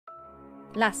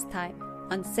last time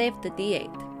on Save the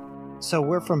D8. So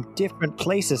we're from different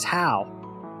places. How?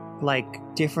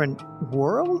 Like different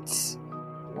worlds?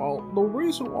 Well, the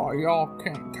reason why y'all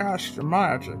can't cast your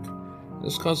magic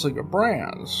is because of your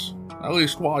brands. At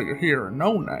least while you're here in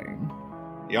No Name.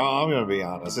 Y'all, I'm gonna be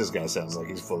honest. This guy sounds like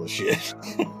he's full of shit.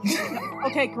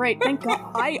 Okay, great. Thank God.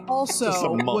 I also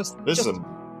This is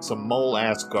some mole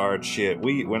ass guard shit.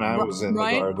 When I was in the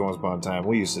guard once upon a time,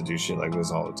 we used to do shit like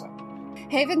this all the time.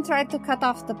 Haven tried to cut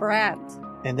off the brand.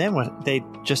 And then what? They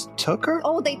just took her?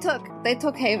 Oh, they took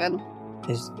Haven.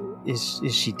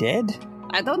 Is she dead?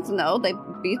 I don't know. They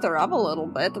beat her up a little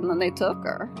bit and then they took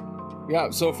her. Yeah,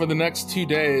 so for the next 2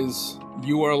 days,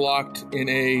 you are locked in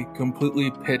a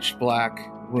completely pitch black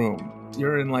room.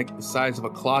 You're in like the size of a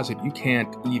closet. You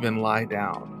can't even lie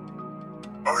down.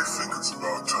 I think it's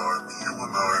about time you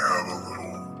and I have a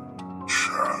little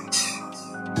chat.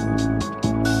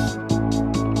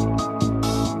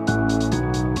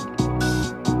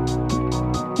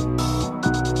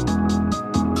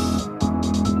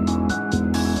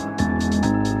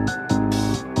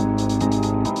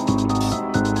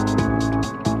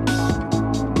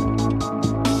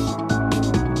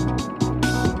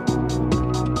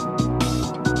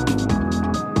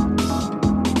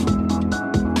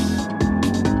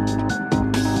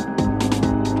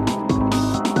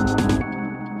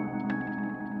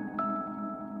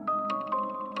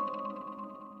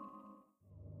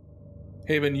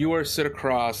 Haven, you are sit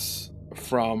across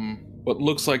from what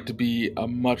looks like to be a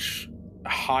much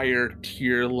higher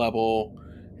tier level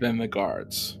than the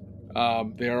guards.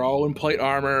 They are all in plate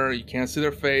armor. You can't see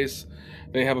their face.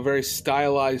 They have a very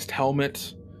stylized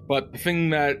helmet. But the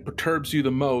thing that perturbs you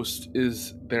the most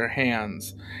is their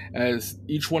hands, as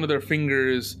each one of their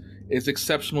fingers is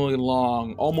exceptionally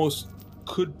long, almost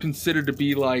could consider to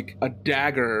be like a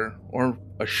dagger or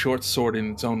a short sword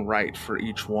in its own right for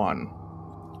each one.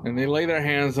 And they lay their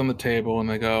hands on the table and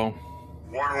they go,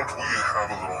 Why don't we have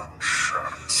a little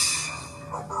chat?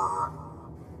 Number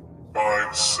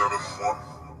 571.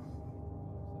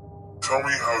 Tell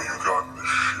me how you got this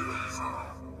shiv.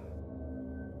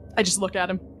 I just look at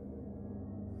him.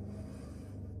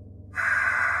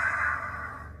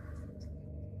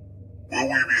 Will we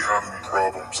be having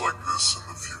problems like this in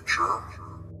the future?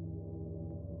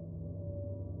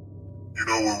 You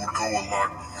know, it would go a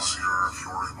lot easier if you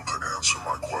were able to answer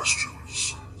my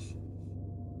questions.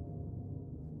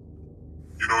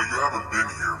 You know, you haven't been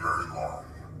here very long,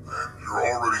 and you're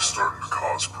already starting to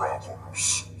cause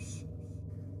problems.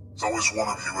 There's always one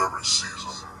of you every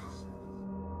season.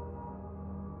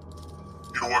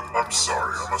 You know what? I'm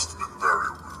sorry, I must have been very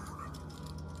rude.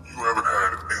 You haven't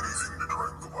had anything to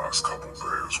drink the last couple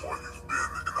days while you've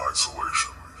been in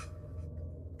isolation.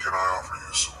 Can I offer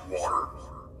you some water?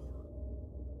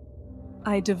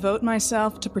 I devote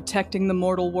myself to protecting the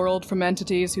mortal world from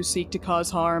entities who seek to cause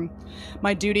harm.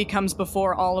 My duty comes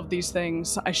before all of these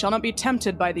things. I shall not be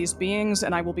tempted by these beings,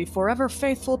 and I will be forever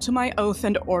faithful to my oath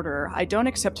and order. I don't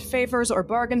accept favors or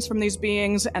bargains from these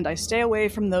beings, and I stay away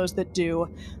from those that do.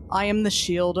 I am the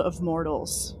shield of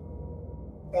mortals.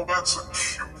 Well, that's a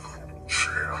cute little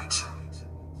chant.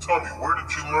 Tell me, where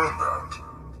did you learn that?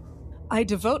 I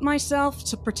devote myself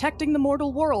to protecting the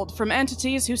mortal world from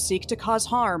entities who seek to cause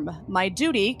harm. My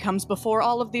duty comes before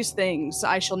all of these things.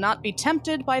 I shall not be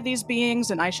tempted by these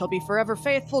beings, and I shall be forever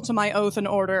faithful to my oath and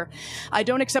order. I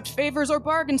don't accept favors or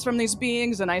bargains from these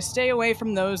beings, and I stay away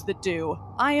from those that do.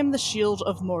 I am the shield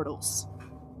of mortals.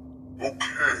 Okay.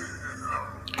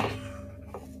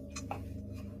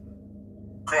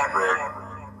 Conrad,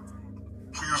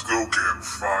 please go get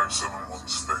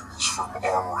 571's things from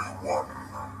Armory 1.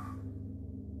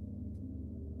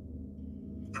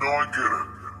 You know, I get it.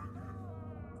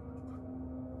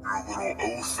 Your little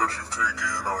oath that you've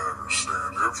taken, I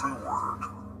understand every word.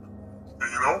 And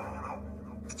you know,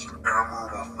 it's an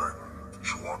admirable thing that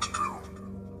you want to do.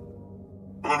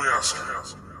 But let me ask you,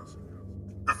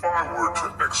 if I were to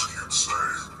execute, say,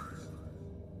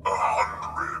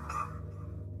 100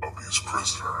 of these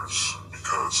prisoners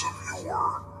because of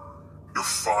your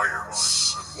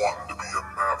defiance and wanting to be a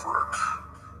maverick,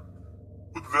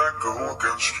 would that go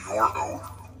against your oath?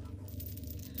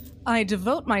 I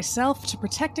devote myself to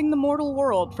protecting the mortal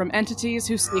world from entities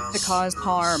who seek to cause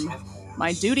harm.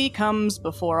 My duty comes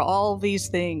before all these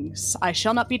things. I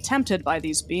shall not be tempted by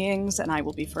these beings, and I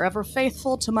will be forever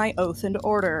faithful to my oath and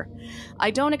order.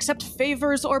 I don't accept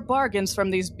favors or bargains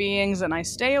from these beings, and I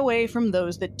stay away from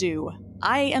those that do.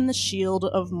 I am the shield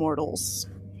of mortals.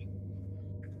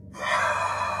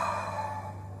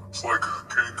 It's like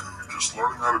Kenku just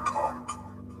learning how to talk.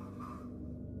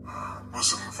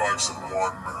 Listen, 571,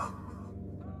 I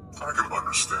can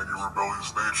understand your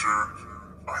rebellious nature.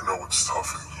 I know it's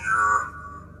tough in here,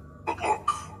 but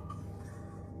look,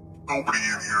 nobody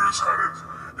in here has had it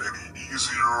any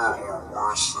easier or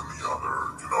worse than the other,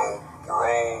 you know? We're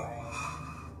all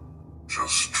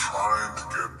just trying to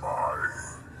get by,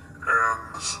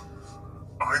 and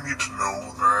I need to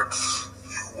know that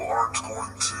you aren't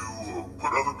going to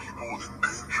put other people in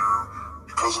danger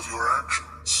because of your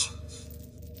actions.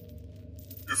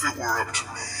 If it were up to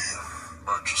me,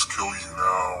 I'd just kill you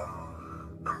now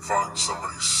and find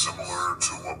somebody similar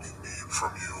to what we need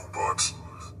from you, but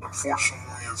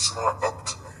unfortunately it's not up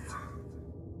to me.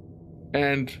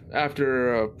 And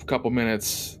after a couple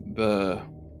minutes, the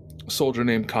soldier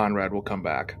named Conrad will come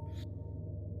back.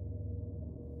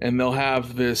 And they'll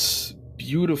have this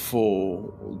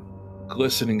beautiful,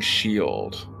 glistening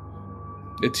shield.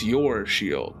 It's your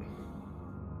shield.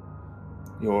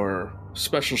 Your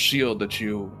special shield that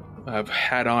you have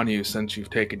had on you since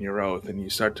you've taken your oath, and you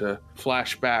start to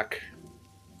flash back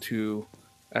to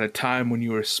at a time when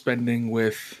you were spending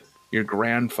with your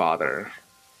grandfather.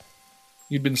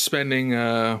 You'd been spending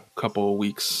a couple of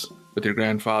weeks with your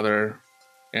grandfather,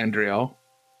 Andriel,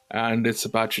 and it's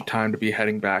about your time to be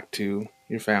heading back to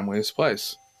your family's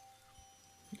place.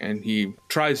 And he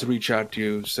tries to reach out to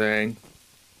you, saying,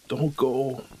 "Don't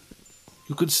go.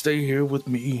 You could stay here with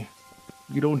me.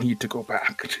 You don't need to go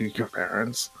back to your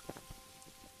parents."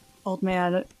 Old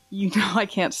man, you know I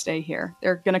can't stay here.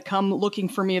 They're gonna come looking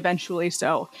for me eventually,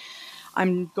 so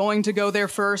I'm going to go there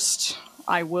first.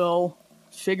 I will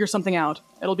figure something out.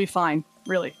 It'll be fine,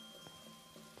 really.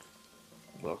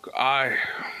 Look, I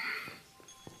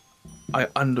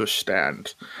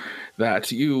understand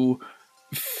that you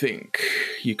think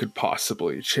you could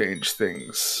possibly change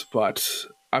things, but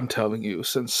I'm telling you,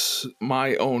 since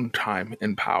my own time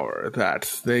in power,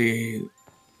 that they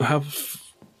have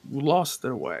lost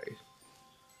their way.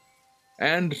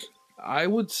 And I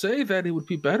would say that it would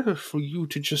be better for you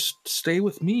to just stay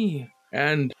with me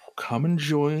and come and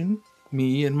join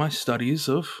me in my studies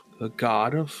of the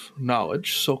god of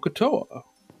knowledge, SOHCAHTOA.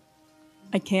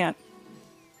 I can't.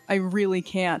 I really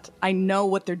can't. I know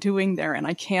what they're doing there, and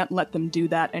I can't let them do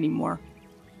that anymore.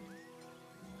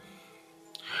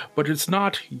 But it's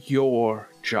not your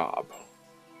job.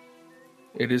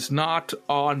 It is not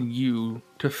on you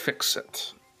to fix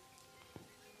it.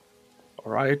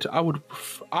 All right?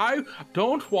 I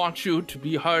don't want you to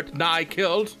be hurt, nigh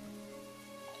killed.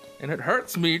 And it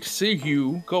hurts me to see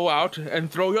you go out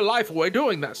and throw your life away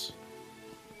doing this.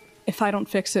 If I don't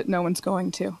fix it, no one's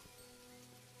going to.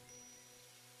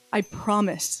 I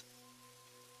promise.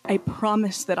 I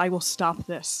promise that I will stop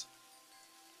this.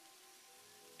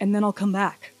 And then I'll come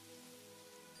back.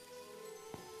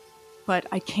 But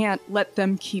I can't let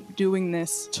them keep doing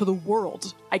this to the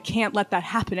world. I can't let that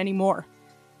happen anymore.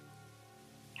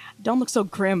 Don't look so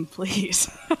grim, please.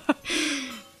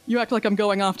 You act like I'm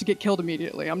going off to get killed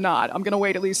immediately. I'm not. I'm gonna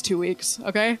wait at least 2 weeks,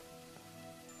 okay?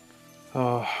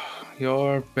 Oh,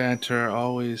 your banter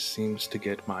always seems to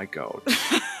get my goat.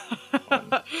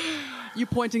 You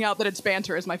pointing out that it's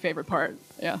banter is my favorite part.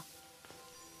 Yeah.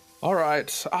 All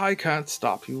right, I can't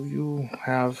stop you. You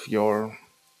have it's your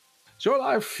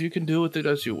life. You can do with it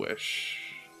as you wish.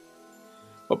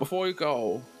 But before you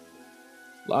go,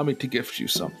 allow me to gift you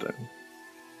something.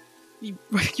 You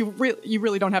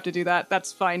really don't have to do that.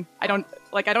 That's fine. I don't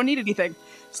need anything.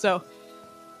 So.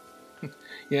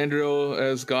 Yandriel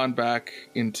has gone back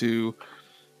into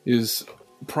his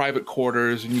private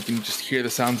quarters, and you can just hear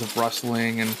the sounds of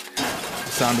rustling and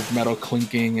the sound of metal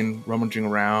clinking and rummaging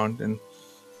around, and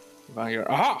you hear,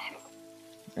 aha!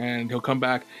 And he'll come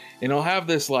back, and he'll have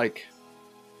this,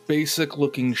 basic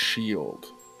looking shield.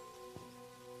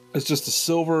 It's just a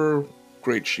silver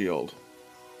great shield.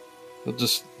 He'll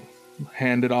just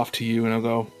hand it off to you, and he'll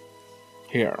go,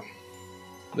 "Here,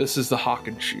 this is the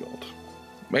Hawken shield.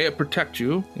 May it protect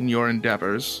you in your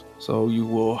endeavors, so you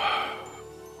will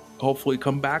hopefully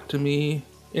come back to me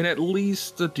in at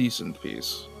least a decent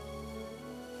peace."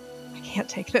 I can't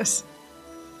take this.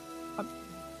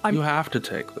 You have to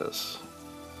take this.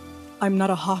 I'm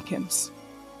not a Hawkins.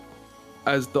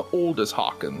 As the oldest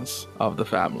Hawkins of the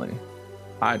family,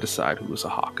 I decide who is a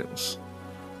Hawkins.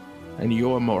 And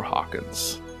you're more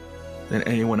Hawkins than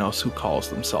anyone else who calls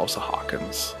themselves a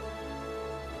Hawkins.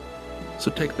 So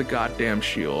take the goddamn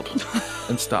shield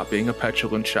and stop being a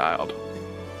petulant child.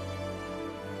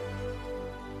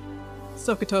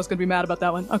 SOHCAHTOA's gonna be mad about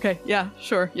that one. Okay, yeah,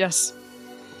 sure, yes.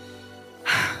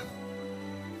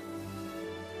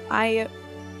 I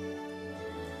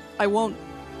won't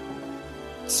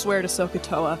swear to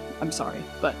SOHCAHTOA, I'm sorry,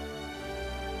 but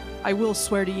I will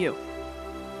swear to you.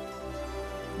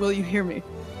 Will you hear me?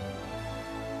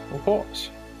 Of course.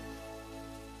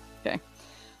 Okay.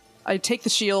 I take the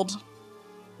shield,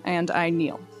 and I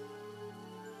kneel.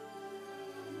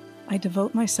 I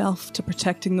devote myself to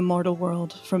protecting the mortal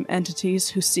world from entities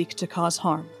who seek to cause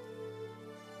harm.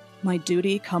 My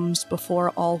duty comes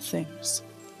before all things.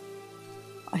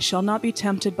 I shall not be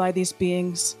tempted by these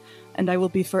beings, and I will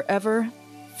be forever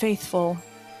faithful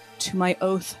to my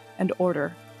oath and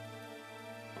order.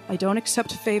 I don't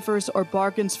accept favors or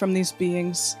bargains from these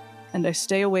beings, and I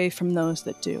stay away from those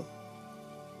that do.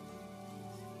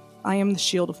 I am the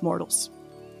shield of mortals.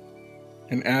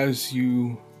 And as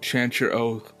you chant your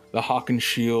oath, the Haken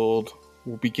shield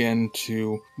will begin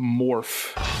to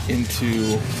morph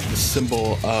into the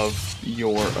symbol of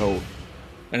your oath.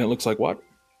 And it looks like what?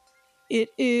 It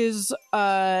is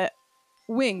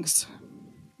wings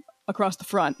across the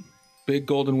front. Big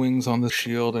golden wings on the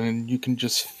shield, and you can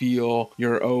just feel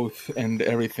your oath and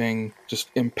everything just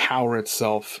empower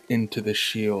itself into the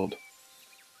shield.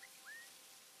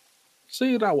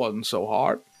 See, that wasn't so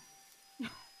hard.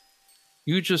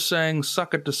 You just saying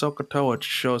suck it to Sokotoa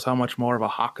just shows how much more of a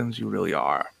Hawkins you really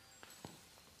are.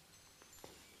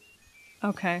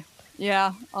 Okay.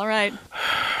 Yeah, all right.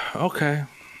 Okay.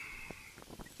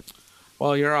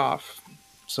 Well, you're off.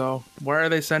 So, where are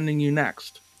they sending you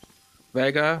next?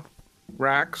 Vega?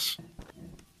 Rax?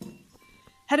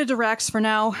 Headed to Rax for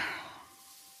now.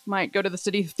 Might go to the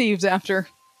City of Thieves after.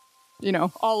 You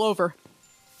know, all over.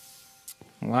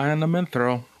 Lion the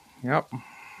Minthro. Yep.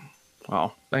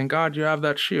 Well, thank God you have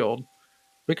that shield.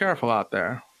 Be careful out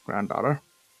there, granddaughter.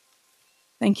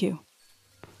 Thank you.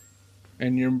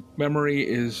 And your memory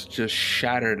is just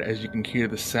shattered as you can hear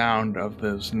the sound of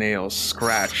those nails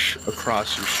scratch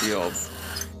across your shield.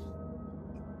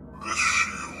 This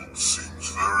shield seems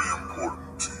very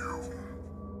important to you.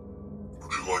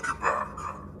 Would you like it back?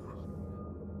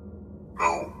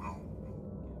 No?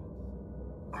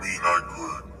 I mean, I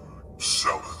could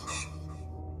sell it.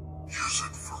 Use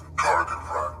it for target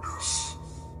practice.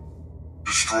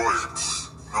 Destroy it.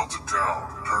 Melt it down.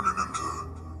 Turn it into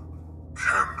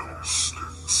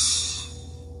candlesticks.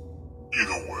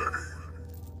 Either way,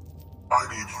 I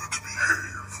need you to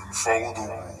behave and follow the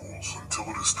rules until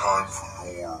it is time for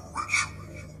your ritual.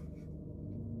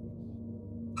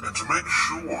 And to make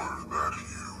sure that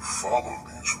you follow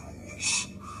these rules,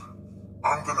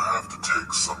 I'm gonna have to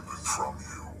take something from you.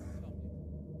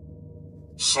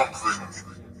 Something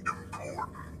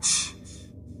important.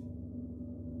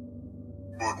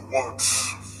 But what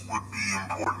would be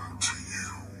important to you?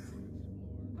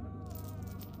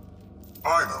 I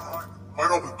know. Why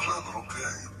don't we play a little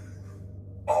game?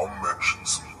 I'll mention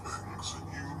some things and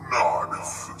you nod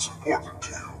if it's important to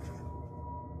you.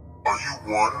 Are you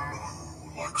one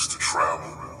who likes to travel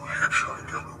and hitchhike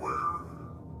everywhere?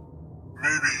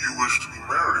 Maybe you wish to be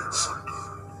married someday.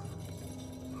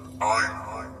 I know.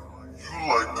 You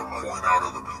like to point out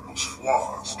other people's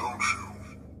flaws, don't you?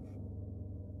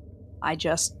 I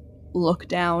just look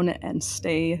down and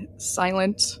stay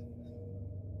silent.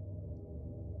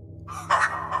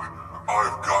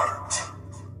 I've got it.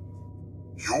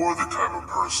 You're the type of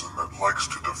person that likes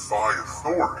to defy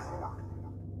authority.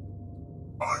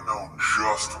 I know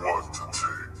just what to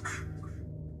take.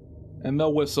 And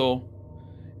they'll whistle,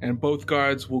 and both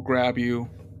guards will grab you,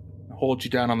 hold you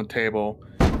down on the table,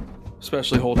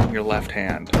 especially holding your left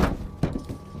hand.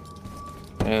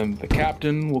 And the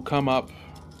captain will come up,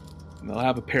 and they'll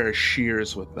have a pair of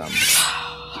shears with them.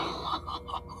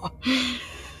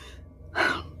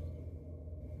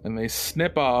 And they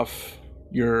snip off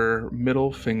your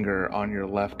middle finger on your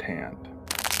left hand.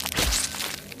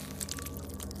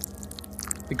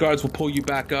 The guards will pull you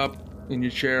back up in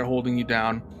your chair, holding you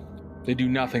down. They do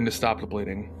nothing to stop the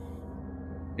bleeding.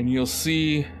 And you'll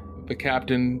see the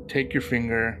captain take your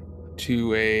finger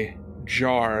to a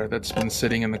jar that's been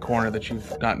sitting in the corner that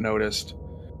you've not noticed,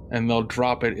 and they'll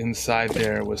drop it inside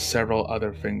there with several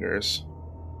other fingers.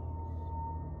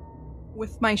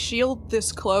 With my shield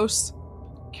this close,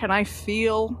 can I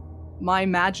feel my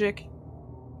magic?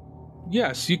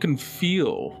 Yes, you can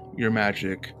feel your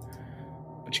magic,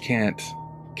 but you can't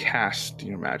cast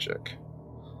your magic.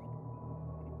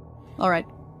 All right.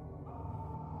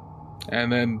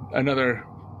 And then another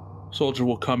soldier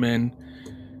will come in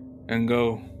and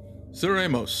go, Sir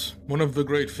Amos, one of the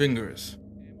Great Fingers.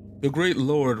 The Great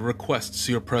Lord requests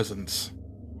your presence.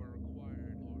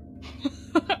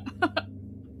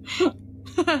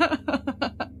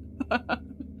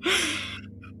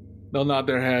 They'll nod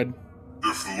their head.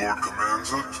 If the Lord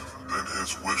commands it, then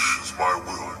his wish is my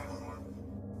will.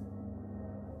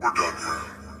 We're done here.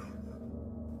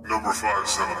 Number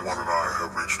 571 and I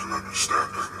have reached an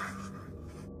understanding.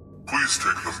 Please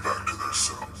take them back to their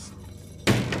cells.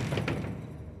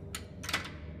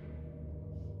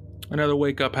 Another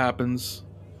wake-up happens.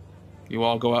 You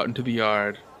all go out into the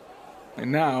yard.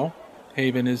 And now,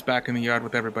 Haven is back in the yard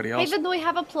with everybody else. Haven, do we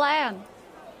have a plan?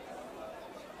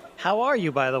 How are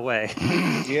you, by the way?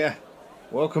 Yeah.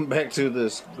 Welcome back to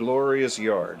this glorious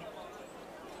yard.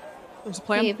 There's a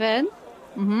plan. Haven?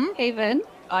 Mm-hmm. Haven?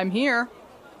 I'm here.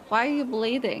 Why are you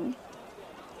bleeding?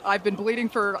 I've been bleeding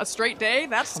for a straight day?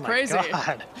 That's crazy. My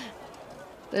God.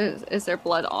 Is there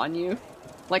blood on you?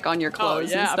 Like on your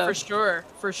clothes and stuff? For sure.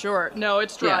 For sure. No,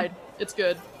 it's dried. Yeah. It's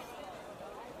good.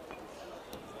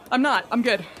 I'm not. I'm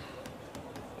good.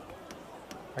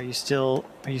 Are you still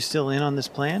in on this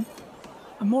plan?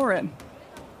 I'm more in.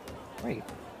 Great.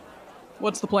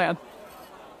 What's the plan?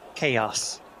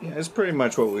 Chaos. Yeah, it's pretty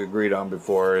much what we agreed on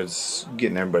before. It's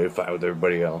getting everybody to fight with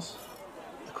everybody else.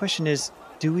 The question is,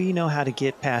 do we know how to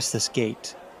get past this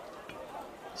gate?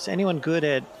 Is anyone good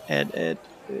at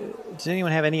does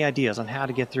anyone have any ideas on how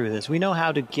to get through this? We know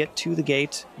how to get to the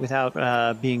gate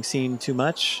without being seen too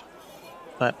much,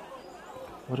 but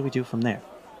what do we do from there?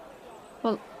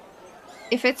 Well,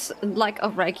 if it's like a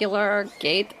regular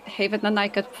gate, Haven and I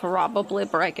could probably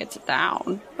break it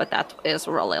down, but that is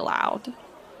really loud.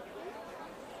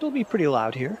 It'll be pretty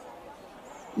loud here.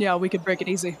 Yeah, we could break it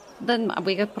easy. Then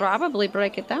we could probably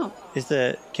break it down. Is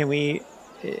the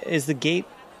gate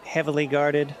heavily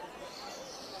guarded?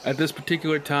 At this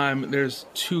particular time, there's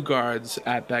 2 guards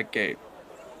at that gate.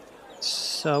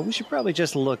 So we should probably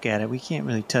just look at it. We can't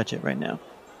really touch it right now.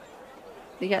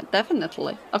 Yeah,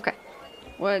 definitely. Okay.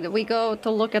 Well, we go to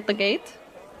look at the gate?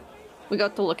 We go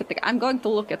to look at the... I'm going to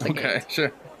look at the gate. Okay,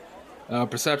 sure.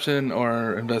 Perception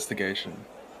or investigation?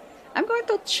 I'm going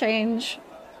to change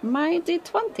my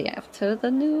D20 to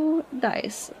the new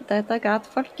dice that I got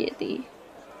for Giddy.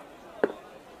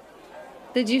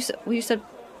 You said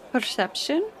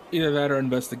perception? Either that or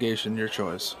investigation, your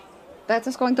choice. That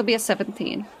is going to be a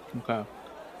 17. Okay.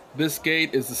 This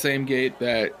gate is the same gate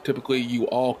that typically you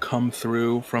all come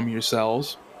through from your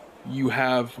cells. You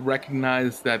have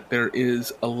recognized that there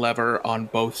is a lever on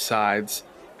both sides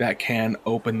that can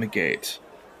open the gate.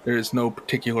 There is no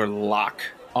particular lock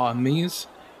on these.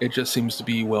 It just seems to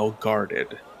be well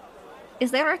guarded.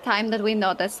 Is there a time that we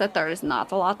notice that there is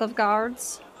not a lot of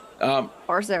guards?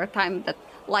 Or is there a time that,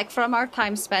 like from our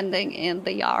time spending in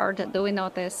the yard, do we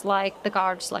notice like the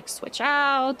guards like switch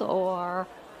out or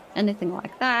anything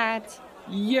like that?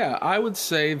 Yeah, I would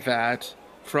say that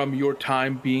from your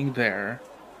time being there,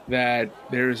 that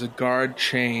there is a guard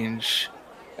change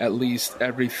at least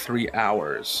every 3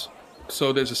 hours.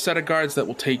 So there's a set of guards that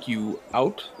will take you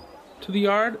out to the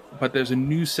yard, but there's a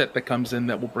new set that comes in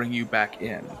that will bring you back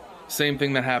in. Same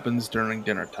thing that happens during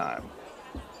dinner time.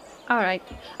 Alright.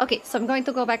 Okay, so I'm going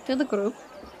to go back to the group.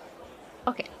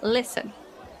 Okay, listen.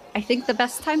 I think the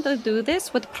best time to do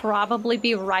this would probably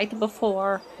be right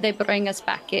before they bring us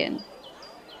back in.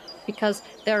 Because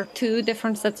there are 2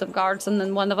 different sets of guards, and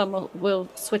then one of them will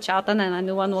switch out, and then a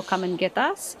new one will come and get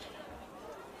us.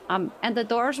 And the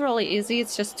door's really easy,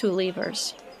 it's just 2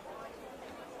 levers.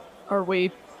 Are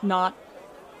we not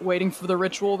waiting for the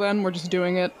ritual then? We're just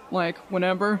doing it, like,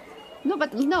 whenever?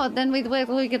 No, then we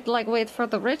could, like, wait for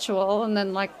the ritual, and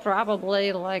then, like,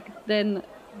 probably, like, then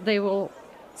they will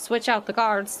switch out the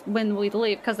guards when we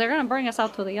leave, because they're going to bring us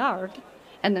out to the yard.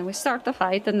 And then we start the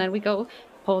fight, and then we go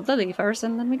pull the levers,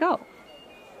 and then we go.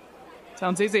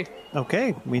 Sounds easy.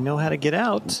 Okay, we know how to get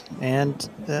out, and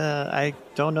I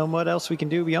don't know what else we can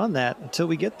do beyond that until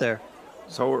we get there.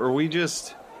 So are we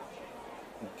just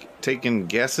taking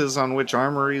guesses on which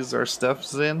armories our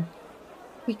stuff's in?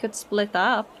 We could split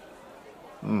up.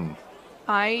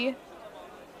 I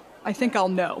think I'll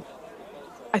know.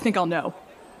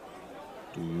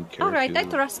 Do you care Alright, I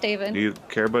trust David. Do you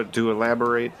care about to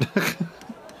elaborate?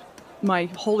 My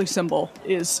holy symbol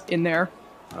is in there.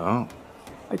 Oh.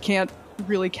 I can't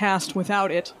really cast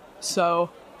without it, so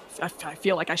I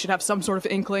feel like I should have some sort of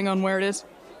inkling on where it is.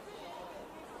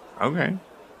 Okay.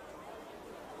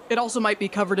 It also might be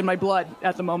covered in my blood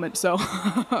at the moment, so...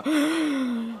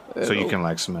 So you can,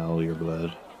 like, smell your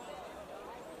blood?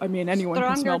 I mean, anyone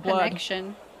can smell blood.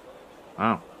 Connection.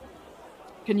 Oh.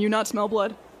 Can you not smell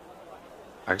blood?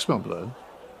 I can smell blood.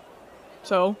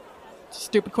 So, it's a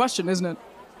stupid question, isn't it?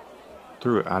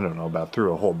 I don't know about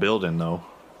through a whole building, though.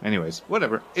 Anyways,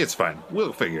 whatever. It's fine.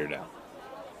 We'll figure it out.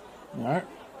 Alright.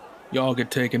 Y'all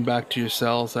get taken back to your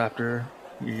cells after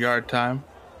your yard time.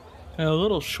 And a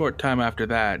little short time after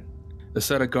that, the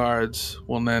set of guards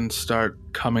will then start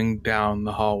coming down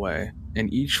the hallway,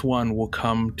 and each one will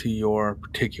come to your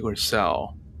particular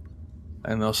cell,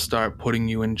 and they'll start putting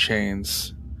you in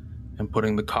chains and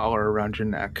putting the collar around your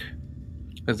neck,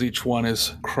 as each one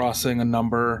is crossing a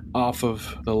number off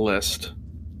of the list.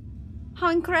 How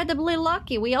incredibly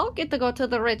lucky. We all get to go to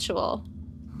the ritual.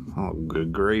 Oh,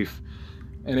 good grief.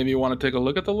 Any of you want to take a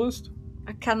look at the list?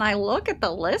 Can I look at the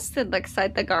list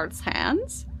inside the guard's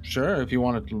hands? Sure, if you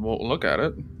want to look at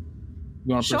it.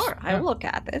 You want to Sure, I will look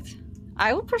at it.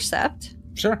 I will percept.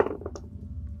 Sure.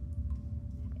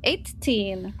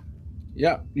 18.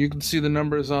 Yeah, you can see the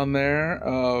numbers on there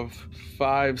of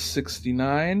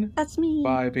 569. That's me.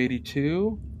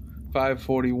 582,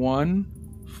 541,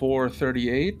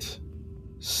 438,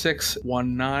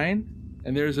 619.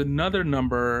 And there's another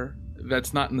number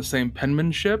that's not in the same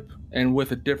penmanship and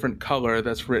with a different color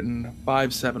that's written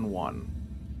 571.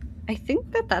 I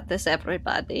think that is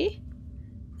everybody.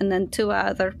 And then 2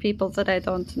 other people that I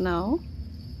don't know.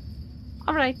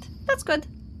 All right, that's good.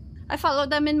 I follow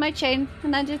them in my chain,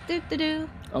 and I just do.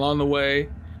 Along the way,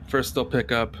 first they'll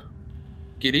pick up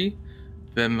Giddy,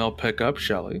 then they'll pick up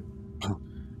Shelly.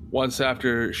 Once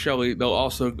after Shelly, they'll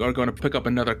also are going to pick up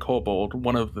another kobold,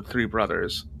 one of the 3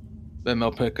 brothers. Then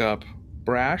they'll pick up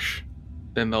Brash.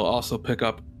 Then they'll also pick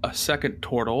up a second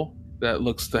turtle that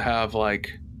looks to have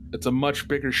it's a much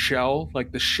bigger shell.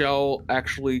 Like the shell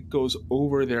actually goes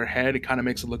over their head. It kind of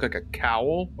makes it look like a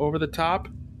cowl over the top.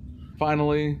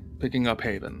 Finally, picking up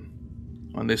Haven.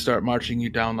 When they start marching you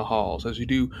down the halls. As you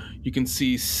do, you can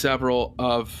see several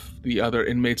of the other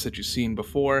inmates that you've seen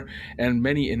before, and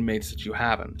many inmates that you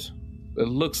haven't. It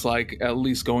looks like, at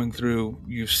least going through,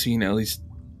 you've seen at least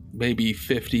maybe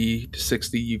 50 to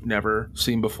 60 you've never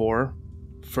seen before.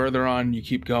 Further on, you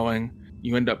keep going.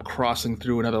 You end up crossing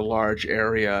through another large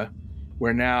area,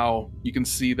 where now you can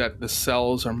see that the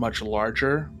cells are much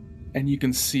larger, and you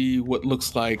can see what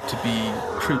looks like to be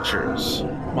creatures,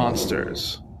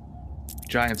 monsters.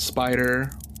 Giant spider.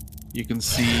 You can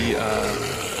see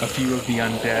a few of the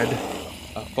undead,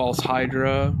 a false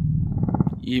hydra,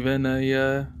 even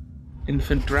a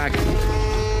infant dragon.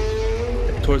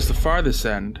 Towards the farthest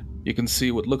end, you can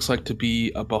see what looks like to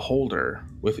be a beholder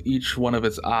with each one of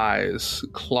its eyes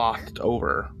clothed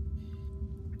over.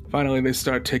 Finally, they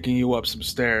start taking you up some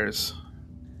stairs.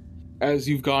 As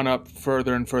you've gone up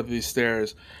further and further these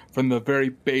stairs, from the very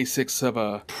basics of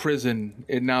a prison,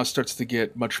 it now starts to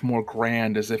get much more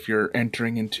grand, as if you're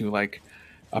entering into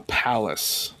a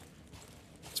palace.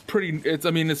 It's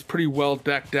pretty well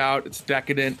decked out. It's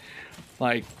decadent,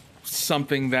 like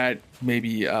something that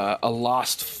maybe a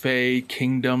lost Fey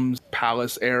kingdom's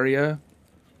palace area.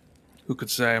 Who could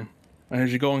say? And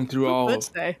as you're going through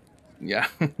yeah.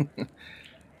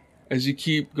 As you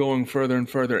keep going further and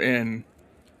further in,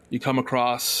 you come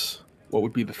across what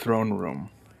would be the throne room.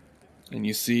 And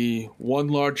you see one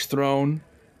large throne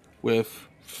with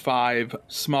 5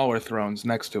 smaller thrones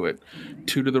next to it.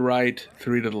 2 to the right,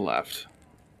 3 to the left.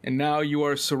 And now you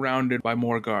are surrounded by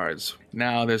more guards.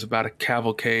 Now there's about a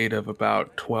cavalcade of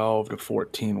about 12 to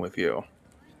 14 with you.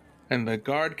 And the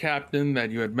guard captain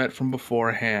that you had met from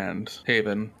beforehand,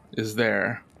 Haven, is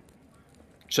there,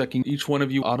 checking each one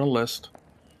of you on a list.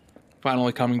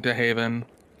 Finally coming to Haven,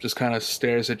 just kind of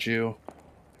stares at you.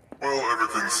 Well,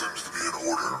 everything seems to be in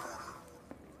order.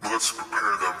 Let's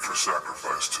prepare them for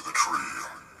sacrifice to the tree.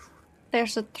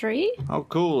 There's a tree? Oh,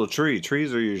 cool, a tree.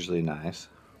 Trees are usually nice.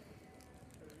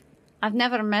 I've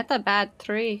never met a bad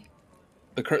tree.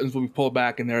 The curtains will be pulled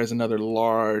back, and there is another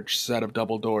large set of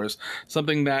double doors.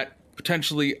 Something that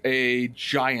potentially a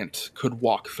giant could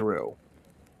walk through.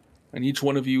 And each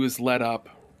one of you is led up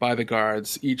by the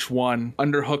guards, each one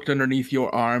underhooked underneath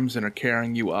your arms and are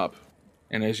carrying you up.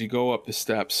 And as you go up the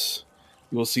steps,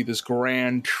 you will see this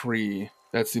grand tree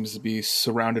that seems to be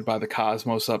surrounded by the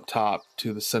cosmos up top,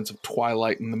 to the sense of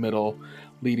twilight in the middle,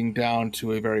 leading down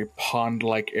to a very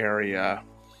pond-like area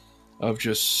of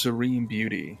just serene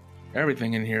beauty.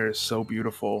 Everything in here is so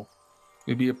beautiful.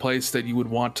 It'd be a place that you would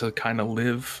want to kind of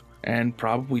live and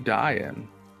probably die in.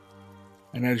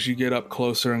 And as you get up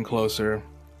closer and closer,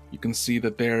 you can see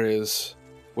that there is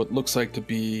what looks like to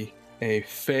be a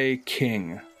Fey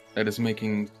king that is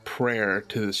making prayer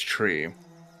to this tree.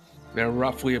 They're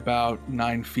roughly about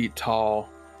 9 feet tall,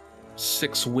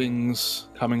 6 wings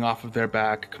coming off of their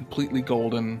back, completely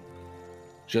golden,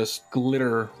 just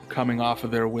glitter coming off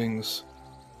of their wings.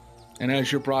 And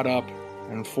as you're brought up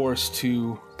and forced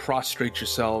to prostrate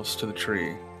yourselves to the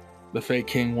tree, the Fey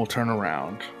King will turn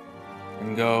around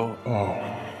and go, "Oh,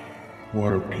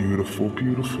 what a beautiful,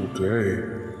 beautiful day.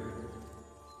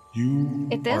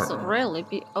 It is really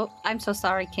oh, I'm so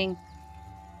sorry, King.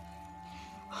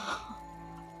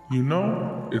 You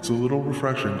know, it's a little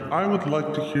refreshing. I would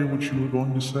like to hear what you were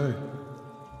going to say."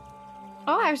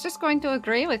 Oh, I was just going to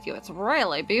agree with you. It's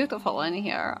really beautiful in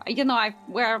here. You know,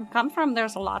 where I come from,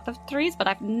 there's a lot of trees, but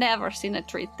I've never seen a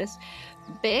tree this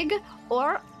big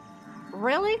or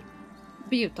really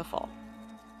beautiful.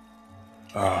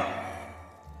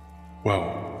 Well,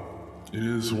 it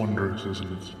is wondrous,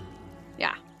 isn't it?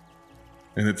 Yeah.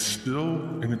 And it's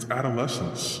still in its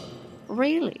adolescence.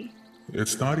 Really?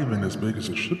 It's not even as big as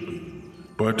it should be.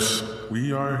 But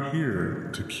we are here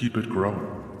to keep it growing.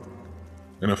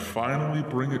 And to finally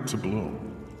bring it to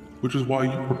bloom. Which is why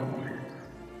you were all here.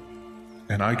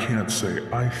 And I can't say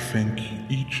I thank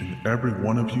each and every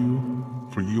one of you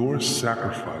for your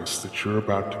sacrifice that you're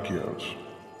about to give.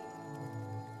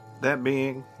 That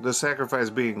being, the sacrifice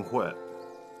being what?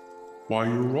 Why,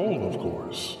 your role, of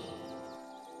course.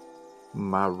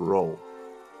 My role.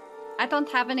 I don't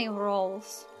have any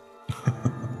rolls.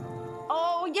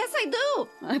 Oh, yes, I do!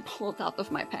 I pulled out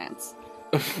of my pants.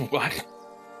 What?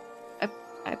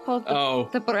 I pulled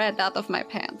the bread out of my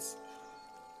pants.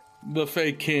 The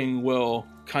Fey King will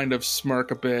kind of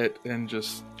smirk a bit and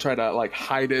just try to like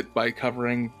hide it by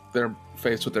covering their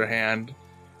face with their hand,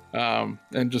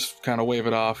 and just kind of wave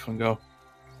it off and go,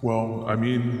 Well, I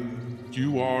mean,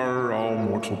 you are all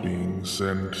mortal beings,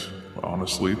 and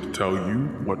honestly, to tell you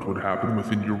what would happen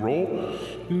within your role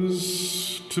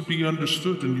is to be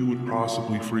understood, and you would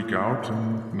possibly freak out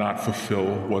and not fulfill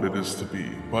what it is to be.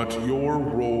 But your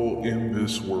role in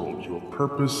this world, your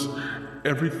purpose,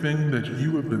 everything that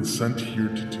you have been sent here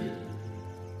to do,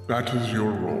 that is your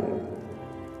role.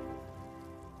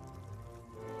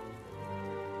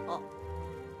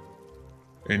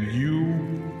 And you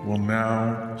will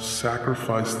now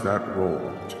sacrifice that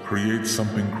role to create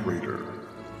something greater.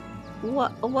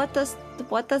 What does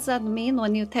that mean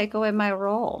when you take away my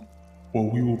role? Well,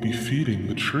 we will be feeding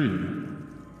the tree.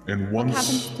 And once... What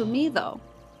happens to me, though?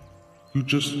 You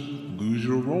just lose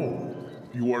your role.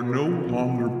 You are no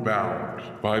longer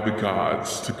bound by the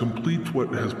gods to complete what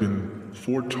has been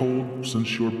foretold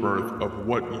since your birth of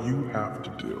what you have to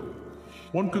do.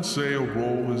 One could say a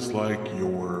role is like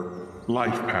your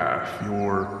life path,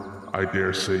 your, I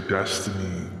dare say,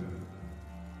 destiny.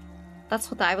 That's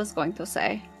what I was going to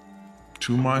say.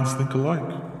 Two minds think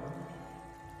alike.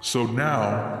 So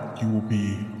now you will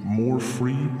be more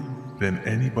free than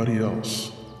anybody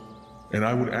else. And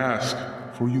I would ask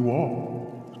for you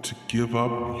all to give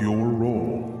up your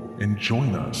role and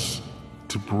join us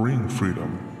to bring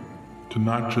freedom to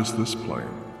not just this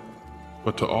plane,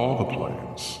 but to all the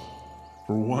planes.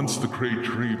 For once the great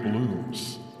tree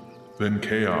blooms, then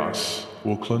chaos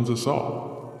will cleanse us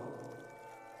all.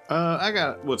 I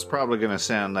got what's probably going to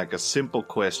sound like a simple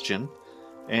question.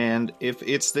 And if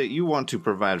it's that you want to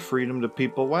provide freedom to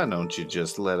people, why don't you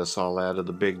just let us all out of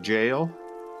the big jail?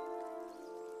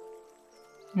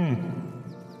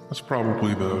 That's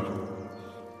probably the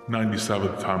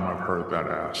 97th time I've heard that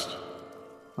asked.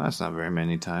 Well, that's not very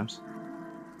many times.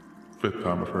 5th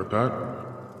time I've heard that.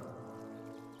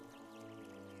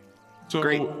 So,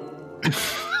 Great.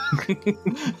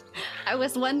 I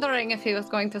was wondering if he was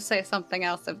going to say something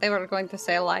else, if they were going to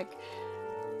say, like,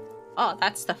 oh,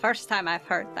 that's the first time I've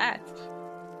heard that.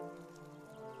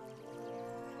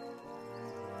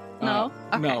 No?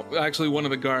 Okay. No, actually, one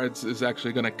of the guards is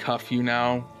actually going to cuff you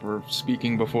now for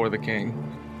speaking before the king.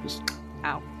 Just,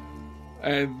 ow.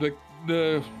 And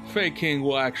the Fey King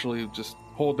will actually just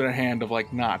hold their hand of,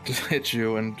 like, not to hit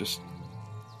you and just...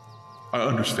 I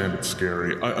understand it's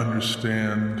scary. I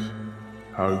understand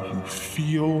how you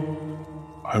feel.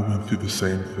 I went through the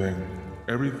same thing.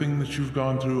 Everything that you've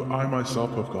gone through, I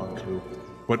myself have gone through.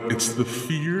 But it's the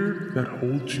fear that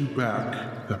holds you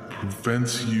back that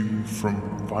prevents you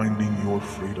from finding your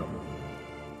freedom.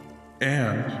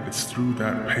 And it's through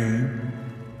that pain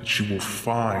that you will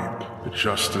find the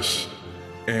justice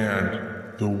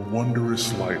and the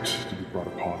wondrous light to be brought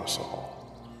upon us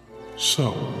all.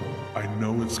 So, I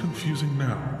know it's confusing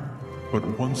now, but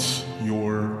once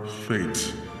your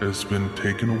fate has been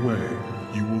taken away,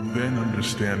 you will then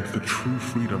understand the true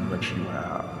freedom that you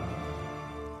have.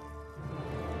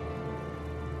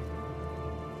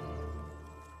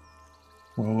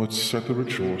 Well, let's set the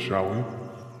ritual, shall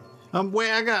we?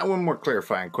 Wait, I got one more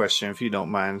clarifying question, if you don't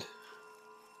mind.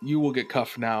 You will get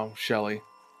cuffed now, Shelly.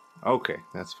 Okay,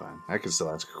 that's fine. I can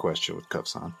still ask a question with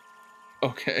cuffs on.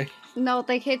 Okay. No,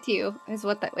 they hit you, is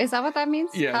that what that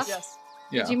means? Yes. Cuff? Yes.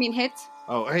 Yeah. Did you mean hit?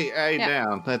 Oh, hey, Yeah.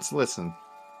 down. Let's listen.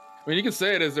 I mean, you can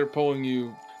say it as they're pulling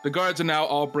you. The guards are now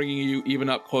all bringing you even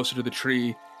up closer to the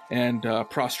tree and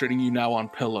prostrating you now on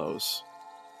pillows.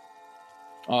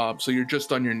 So you're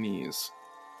just on your knees.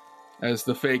 As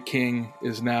the Fey King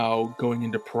is now going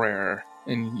into prayer,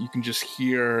 and you can just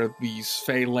hear these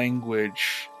Fey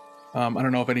language. I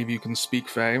don't know if any of you can speak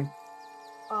Fey.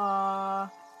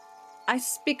 I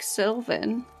speak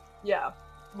Sylvan. Yeah.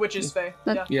 Which is Faye.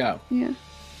 That- Yeah. Yeah.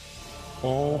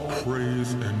 All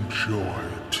praise and joy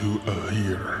to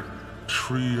Ahir,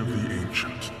 tree of the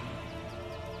ancient.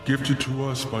 Gifted to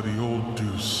us by the old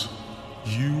Deuce,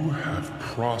 you have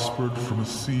prospered from a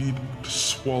seed to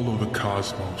swallow the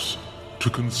cosmos, to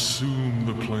consume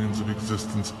the planes of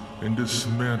existence and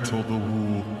dismantle the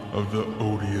rule of the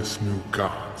odious new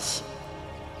gods,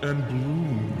 and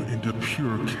bloom into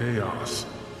pure chaos,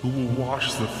 who will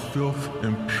wash the filth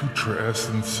and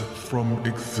putrescence from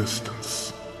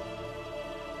existence.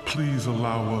 Please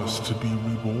allow us to be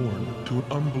reborn to an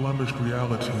unblemished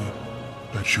reality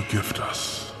that you gift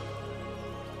us.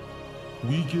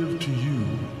 We give to you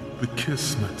the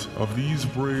kismet of these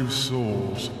brave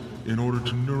souls in order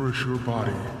to nourish your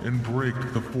body and break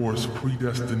the forced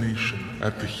predestination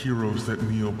at the heroes that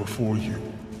kneel before you.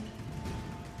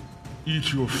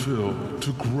 Eat your fill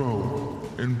to grow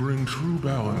and bring true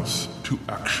balance to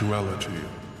actuality.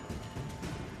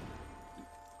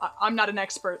 I'm not an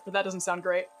expert, but that doesn't sound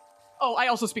great. Oh, I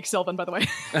also speak Sylvan, by the way.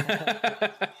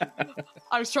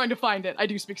 I was trying to find it. I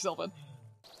do speak Sylvan.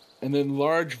 And then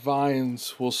large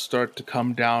vines will start to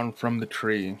come down from the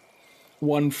tree,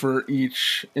 one for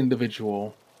each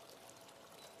individual.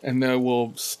 And they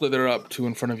will slither up to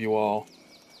in front of you all.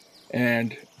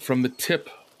 And from the tip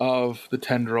of the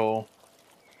tendril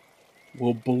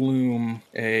will bloom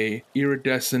a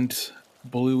iridescent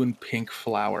blue and pink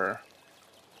flower.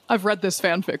 I've read this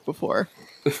fanfic before.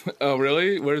 Oh,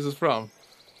 really? Where is this from?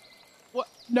 What?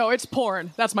 No, it's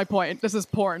porn. That's my point. This is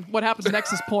porn. What happens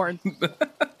next is porn.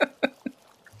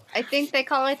 I think they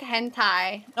call it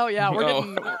hentai. Oh yeah, we're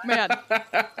getting... Man,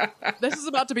 this is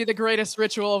about to be the greatest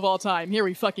ritual of all time. Here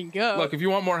we fucking go. Look, if you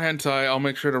want more hentai, I'll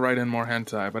make sure to write in more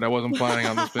hentai, but I wasn't planning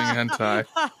on this being hentai.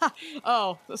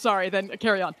 Oh, sorry, then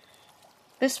carry on.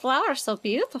 This flower's so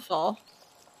beautiful.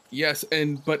 Yes,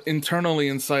 but internally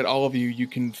inside all of you, you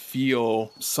can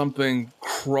feel something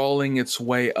crawling its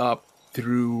way up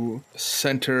through the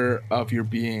center of your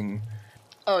being.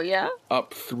 Oh, yeah?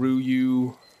 Up through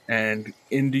you and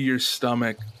into your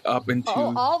stomach, up into...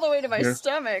 Oh, all the way to my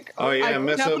stomach. Oh, yeah, I've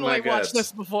mess up my definitely watched guts.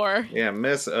 this before. Yeah,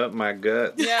 mess up my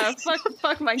guts. Yeah,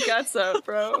 fuck my guts up,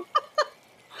 bro.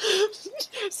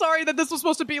 Sorry that this was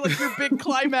supposed to be like your big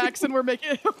climax and we're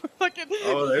making fucking...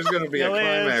 Oh, there's going to be a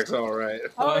There is. climax, all right.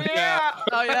 Oh, yeah.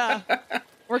 Oh yeah.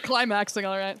 We're climaxing,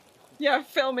 all right. Yeah,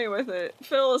 fill me with it.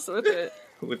 Fill us with it.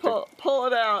 With Pull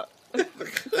it out.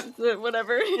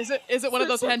 Whatever. Is it one of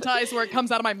those hentais where it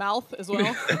comes out of my mouth as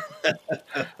well?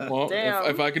 Well, Damn.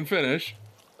 if I can finish.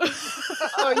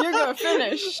 Oh, you're gonna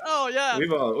finish. Oh yeah.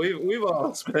 We've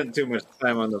all spent too much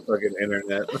time on the fucking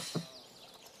internet.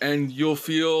 And you'll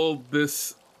feel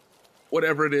this,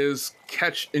 whatever it is,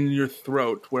 catch in your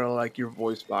throat where, like, your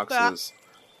voice box is.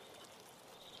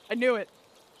 I knew it.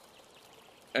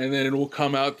 And then it will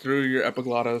come out through your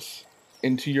epiglottis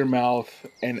into your mouth,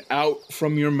 and out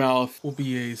from your mouth will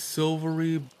be a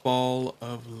silvery ball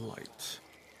of light.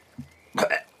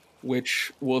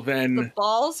 Which will then... The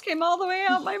balls came all the way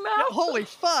out my mouth. Holy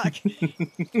fuck.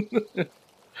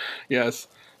 Yes,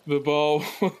 the ball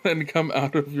will then come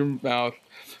out of your mouth,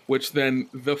 which then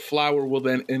the flower will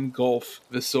then engulf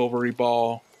the silvery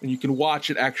ball. And you can watch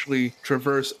it actually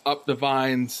traverse up the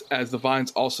vines as the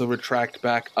vines also retract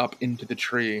back up into the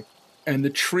tree. And the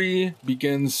tree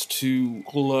begins to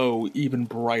glow even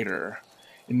brighter.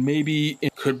 And maybe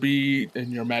it could be,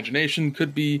 in your imagination,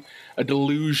 could be a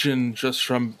delusion just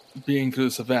from being through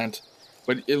this event.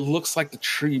 But it looks like the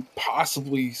tree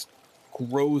possibly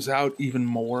grows out even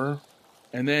more.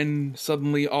 And then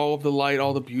suddenly all of the light,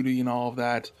 all the beauty and all of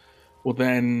that will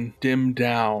then dim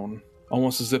down.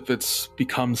 Almost as if it's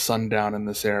become sundown in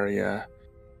this area.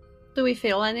 Do we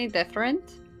feel any different?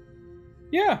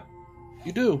 Yeah,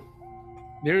 you do.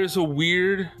 There is a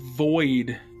weird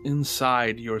void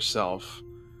inside yourself.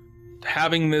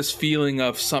 Having this feeling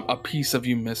of a piece of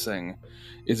you missing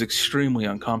is extremely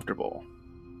uncomfortable.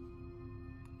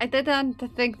 I didn't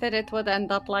think that it would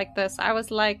end up like this. I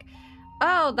was like,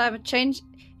 oh, that would change.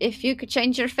 If you could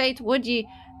change your fate, would you?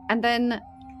 And then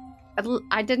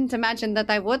I didn't imagine that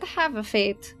I would have a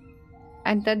fate.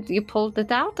 And then you pulled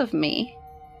it out of me.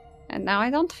 And now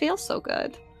I don't feel so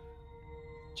good.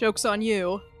 Joke's on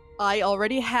you. I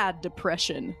already had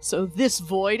depression, so this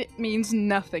void means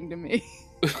nothing to me.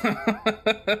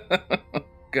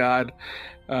 God,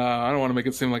 I don't want to make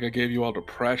it seem like I gave you all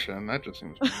depression. That just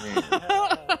seems mean.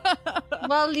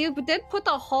 Well, you did put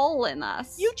a hole in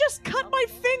us. You just cut my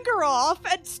finger off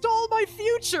and stole my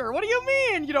future. What do you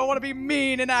mean? You don't want to be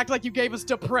mean and act like you gave us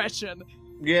depression.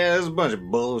 Yeah, that's a bunch of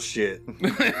bullshit.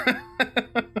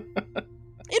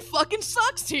 It fucking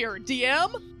sucks here,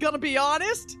 DM. Gonna be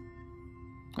honest.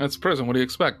 That's prison. What do you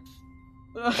expect?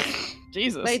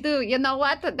 Jesus. They do. You know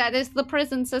what? That is the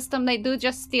prison system. They do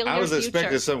just steal I your was future.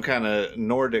 expecting some kind of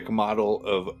Nordic model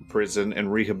of prison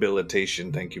and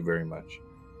rehabilitation. Thank you very much.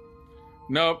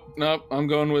 Nope. I'm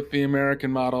going with the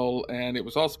American model, and it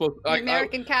was all supposed.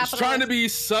 American I was capitalist. trying to be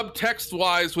subtext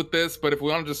wise with this, but if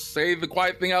we want to just say the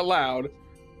quiet thing out loud,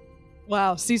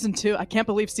 Wow, season 2. I can't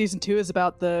believe season 2 is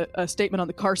about the statement on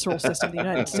the carceral system in the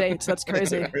United States. That's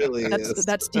crazy. It really is.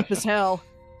 That's deep as hell.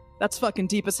 That's fucking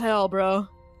deep as hell, bro.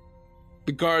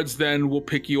 the guards then will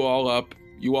pick you all up.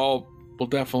 You all will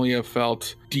definitely have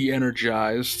felt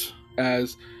de-energized,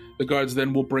 as the guards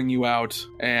then will bring you out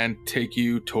and take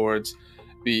you towards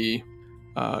the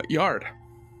yard.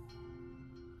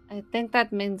 I think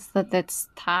that means that it's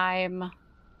time.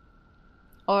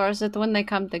 Or is it when they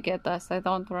come to get us? I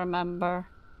don't remember.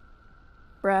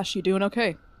 Brash, you doing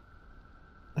okay?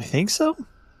 I think so.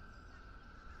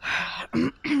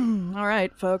 All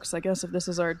right, folks. I guess if this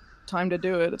is our time to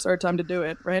do it, it's our time to do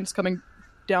it. Right? It's coming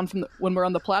down from when we're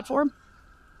on the platform,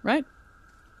 right?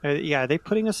 Yeah, are they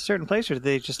putting us a certain place, or did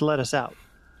they just let us out?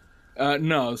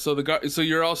 No, so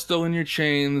you're all still in your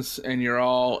chains, and you're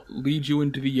all lead you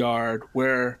into the yard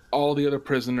where all the other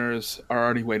prisoners are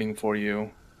already waiting for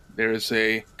you. There's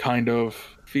a kind of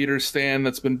feeder stand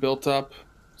that's been built up.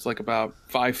 It's like about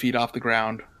 5 feet off the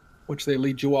ground, which they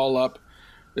lead you all up.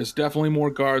 There's definitely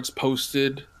more guards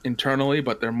posted internally,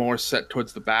 but they're more set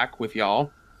towards the back with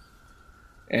y'all.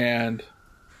 And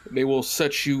they will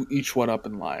set you each one up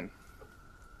in line.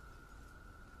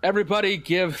 Everybody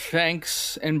give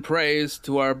thanks and praise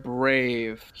to our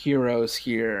brave heroes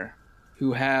here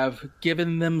who have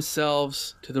given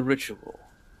themselves to the ritual.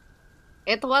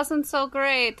 It wasn't so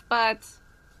great, but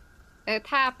it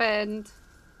happened.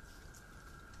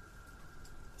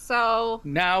 So,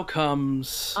 Now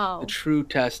comes Oh. the true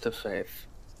test of faith.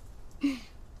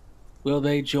 Will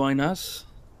they join us,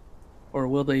 or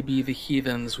will they be the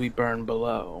heathens we burn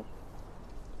below?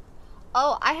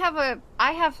 I'll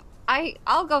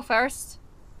go first.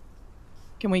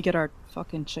 Can we get our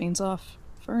fucking chains off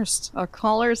first? Our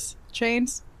collars,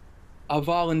 chains? A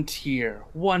volunteer.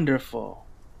 Wonderful.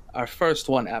 Our first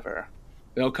one ever.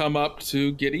 They'll come up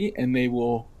to Giddy and they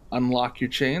will unlock your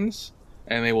chains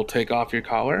and they will take off your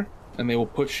collar and they will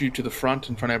push you to the front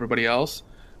in front of everybody else.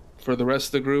 For the rest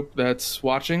of the group that's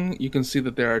watching, you can see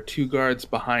that there are 2 guards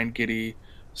behind Giddy,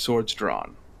 swords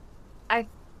drawn.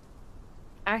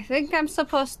 I think I'm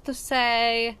supposed to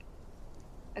say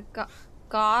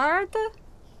guard?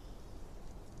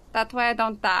 That way I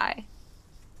don't die.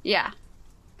 Yeah,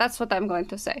 that's what I'm going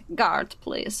to say. Guard,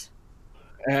 please.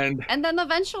 And And then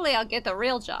eventually I'll get a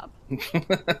real job.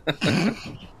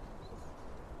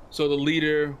 so the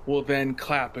leader will then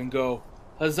clap and go,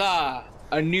 "Huzzah!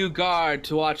 A new guard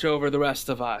to watch over the rest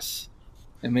of us."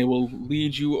 And they will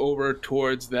lead you over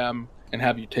towards them and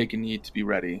have you take a knee to be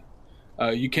ready.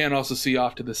 You can also see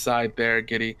off to the side there,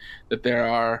 Giddy, that there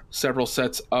are several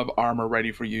sets of armor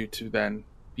ready for you to then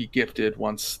be gifted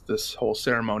once this whole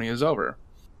ceremony is over.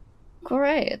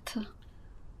 Great.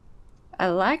 I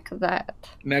like that.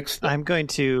 Next, I'm going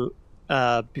to,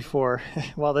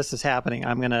 while this is happening,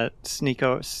 I'm going to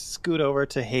scoot over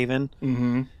to Haven.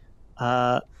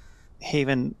 mm-hmm.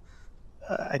 Haven,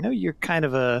 I know you're kind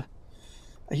of are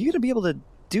you going to be able to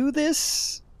do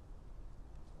this?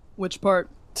 Which part?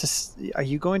 Are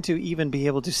you going to even be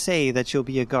able to say that you'll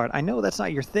be a guard? I know that's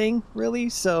not your thing, really,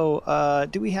 so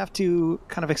do we have to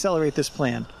kind of accelerate this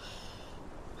plan?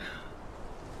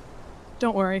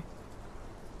 Don't worry.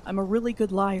 I'm a really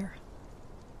good liar.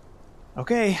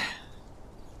 Okay.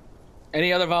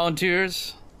 Any other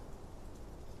volunteers?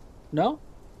 No?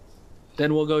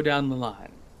 Then we'll go down the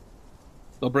line.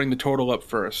 They'll bring the turtle up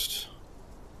first.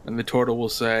 And the turtle will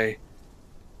say,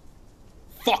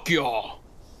 "Fuck y'all!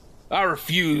 I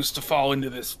refuse to fall into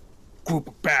this group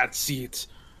of bad seeds.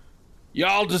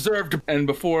 Y'all deserve to..." And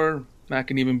before that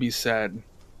can even be said,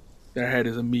 their head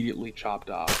is immediately chopped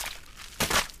off.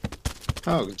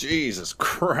 Oh, Jesus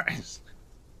Christ.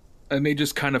 And they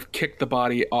just kind of kick the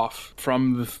body off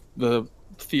from the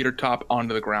theater top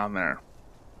onto the ground there.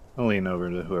 I'll lean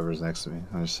over to whoever's next to me.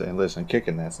 I'm just saying, listen,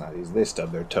 kicking that's not easy. They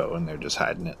stub their toe and they're just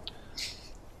hiding it.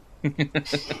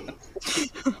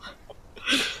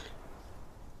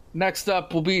 Next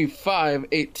up will be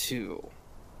 582.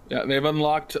 Yeah, they've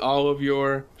unlocked all of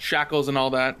your shackles and all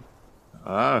that.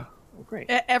 Ah, Oh, great.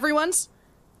 Everyone's?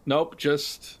 Nope,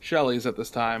 just Shelly's at this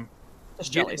time.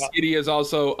 Just jellies. Giddy is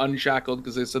also unshackled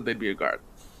because they said they'd be a guard.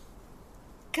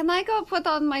 Can I go put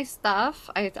on my stuff?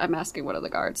 I'm asking one of the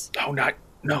guards.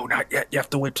 No, not yet. You have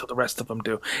to wait till the rest of them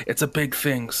do. It's a big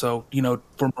thing, so,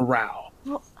 for morale.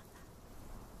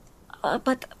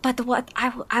 But what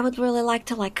I would really like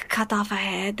to like cut off a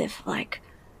head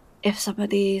if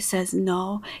somebody says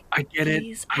no. I get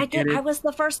Please. it. I was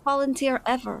the first volunteer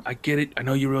ever. I get it. I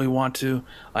know you really want to.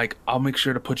 Like, I'll make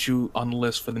sure to put you on the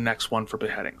list for the next one for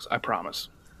beheadings. I promise.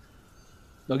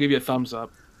 They'll give you a thumbs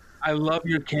up. I love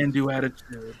your can-do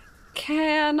attitude.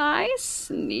 Can I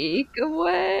sneak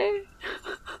away?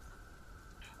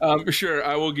 Sure,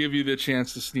 I will give you the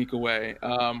chance to sneak away.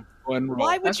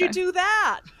 Why would you do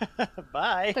that?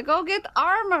 Bye. To go get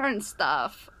armor and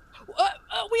stuff.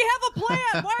 We have a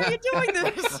plan. Why are you doing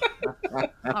this?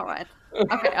 All right.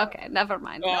 Okay. Never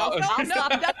mind. Oh, No, I'll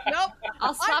stop. Nope.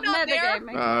 I'll stop I'm not there.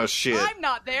 metagaming. Oh, shit. I'm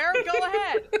not there. Go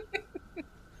ahead.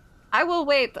 I will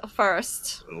wait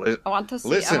first. I want to see.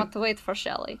 Listen. I want to wait for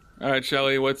Shelly. All right,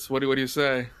 Shelly, what do you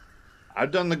say?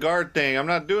 I've done the guard thing. I'm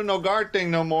not doing no guard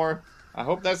thing no more. I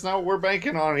hope that's not what we're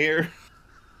banking on here.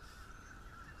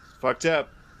 It's fucked up.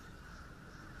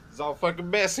 It's all fucking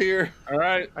mess here. All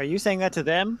right. Are you saying that to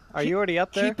them? Are you already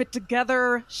up there? Keep it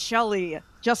together, Shelly.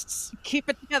 Just keep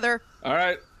it together. All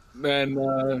right. Then They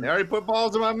already put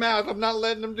balls in my mouth. I'm not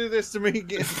letting them do this to me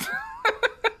again.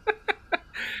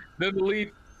 then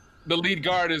the lead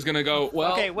guard is gonna go,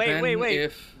 well, Okay, wait.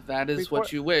 If that is Before-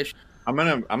 what you wish. I'm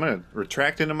gonna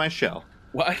retract into my shell.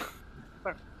 what?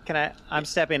 I'm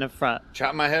stepping in front.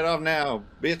 Chop my head off now,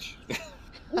 bitch.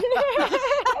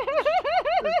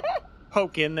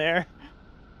 Poke in there.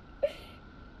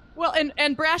 Well,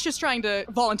 and Brash is trying to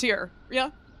volunteer. Yeah.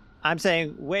 I'm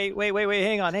saying, wait,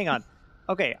 hang on.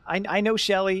 Okay, I know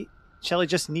Shelly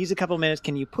just needs a couple minutes.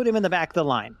 Can you put him in the back of the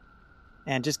line?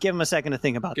 And just give him a second to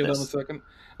think about Give them a this. second.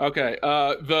 Okay.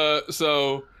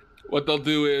 So what they'll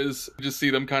do is just see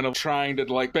them kind of trying to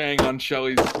like bang on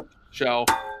Shelly's shell.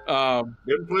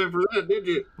 Didn't plan for that, did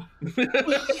you?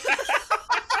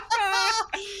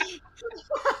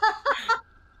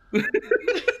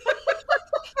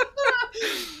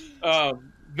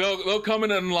 They'll come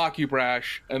in and unlock you,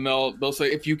 Brash, and they'll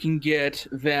say, If you can get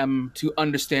them to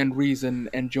understand reason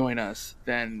and join us,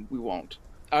 then we won't.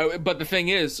 But the thing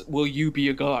is, will you be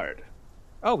a guard?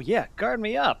 Oh, yeah, guard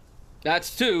me up.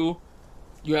 That's two.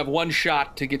 You have one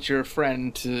shot to get your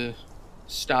friend to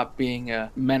stop being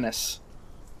a menace.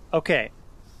 Okay,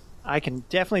 I can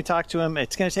definitely talk to him.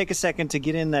 It's going to take a second to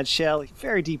get in that shell. He's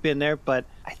very deep in there, but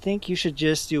I think you should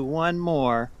just do one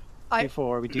more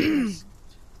before we do this.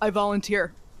 I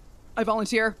volunteer.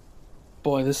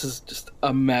 Boy, this is just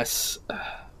a mess.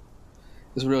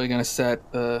 This is really going to set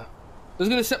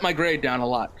my grade down a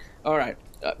lot. All right.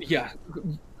 Yeah. Go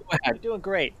ahead. You're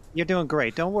doing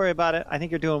great. Don't worry about it. I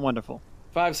think you're doing wonderful.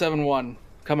 571.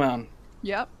 Come on.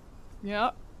 Yep.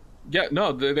 Yeah,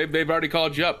 no, they've already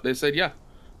called you up. They said, yeah,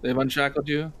 they've unshackled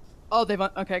you. Oh,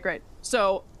 okay, great.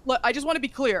 So, I just want to be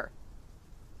clear.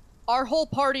 Our whole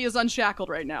party is unshackled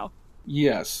right now.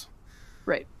 Yes.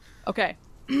 Great. Okay.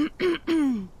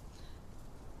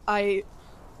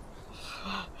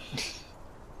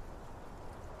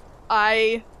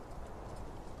 I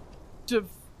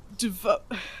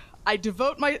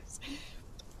devote my...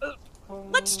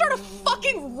 let's start a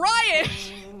fucking riot!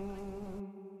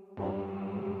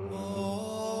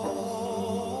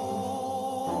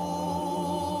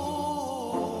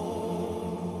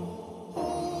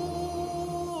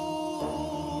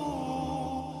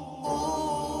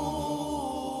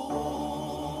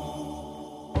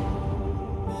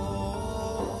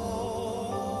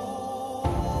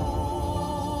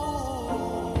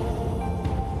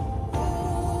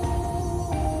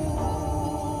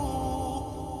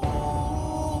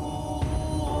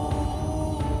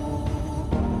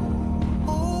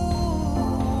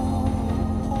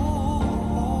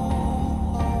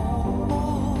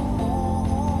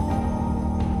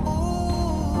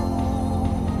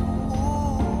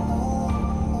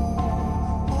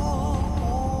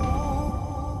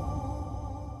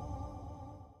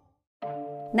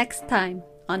 Next time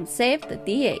on Save the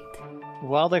D8.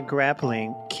 While they're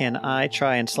grappling, can I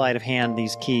try and sleight of hand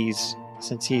these keys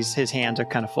since his hands are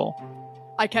kind of full?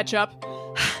 I catch up.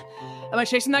 Am I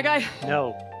chasing that guy?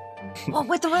 No. Oh,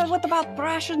 what about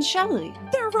Brash and Shelly?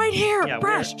 They're right here! Yeah,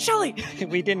 Brash, Shelly!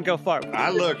 We didn't go far.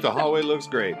 The hallway looks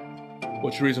great.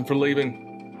 What's your reason for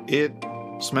leaving? It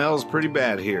smells pretty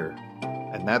bad here,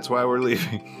 and that's why we're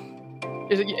leaving.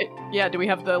 Yeah, do we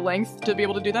have the length to be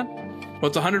able to do that? Well,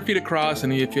 it's 100 feet across,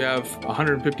 and if you have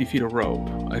 150 feet of rope,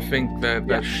 I think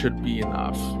that should be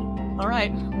enough. All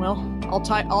right. Well, I'll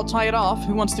tie it off.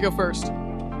 Who wants to go first?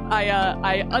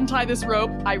 I untie this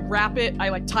rope. I wrap it.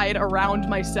 I tie it around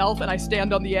myself, and I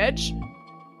stand on the edge.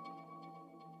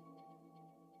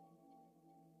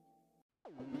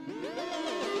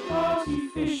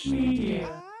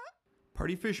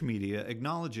 Partyfish Media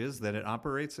acknowledges that it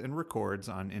operates and records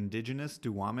on indigenous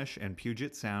Duwamish and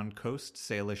Puget Sound Coast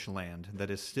Salish land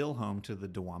that is still home to the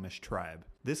Duwamish tribe.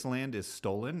 This land is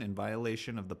stolen in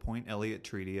violation of the Point Elliott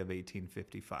Treaty of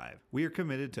 1855. We are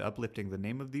committed to uplifting the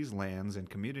name of these lands and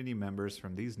community members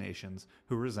from these nations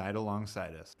who reside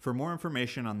alongside us. For more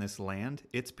information on this land,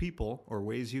 its people, or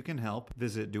ways you can help,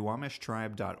 visit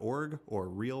duwamishtribe.org or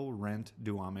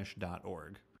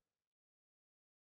realrentduwamish.org.